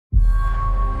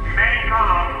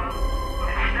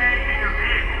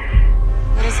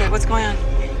it? What's going on?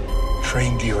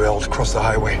 Train derailed across the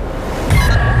highway.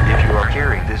 If you are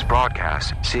hearing this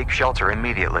broadcast, seek shelter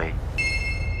immediately.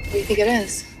 What do you think it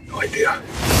is? No idea.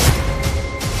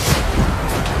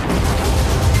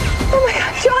 Oh my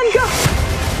God, John, go!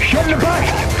 Get in the back!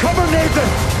 Cover Nathan!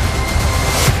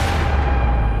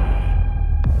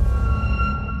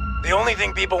 The only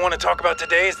thing people want to talk about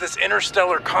today is this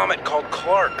interstellar comet called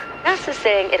Clark. NASA's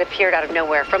saying it appeared out of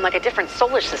nowhere from like a different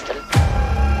solar system.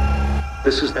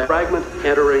 This is a fragment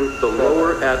entering the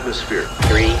lower atmosphere.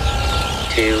 3,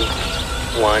 2,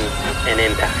 1, and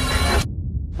impact.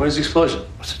 What is the explosion?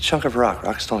 It's a chunk of rock.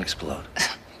 Rocks don't explode.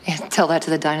 Yeah, tell that to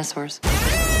the dinosaurs. The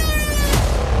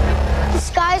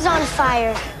sky's on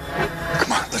fire.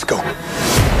 Come on, let's go.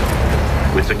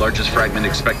 With the largest fragment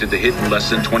expected to hit in less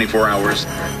than 24 hours,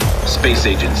 space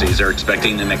agencies are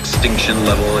expecting an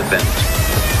extinction-level event.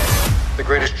 The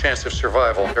greatest chance of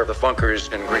survival are the bunkers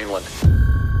in Greenland.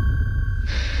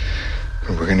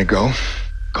 Where we're gonna go,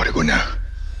 gotta go now.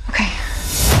 Okay.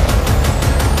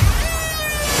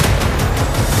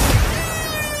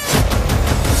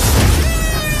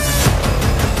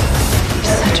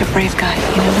 You're such a brave guy,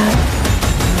 you know that?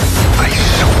 I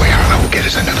swear I will get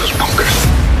us into those bunkers.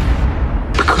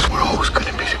 Because we're always gonna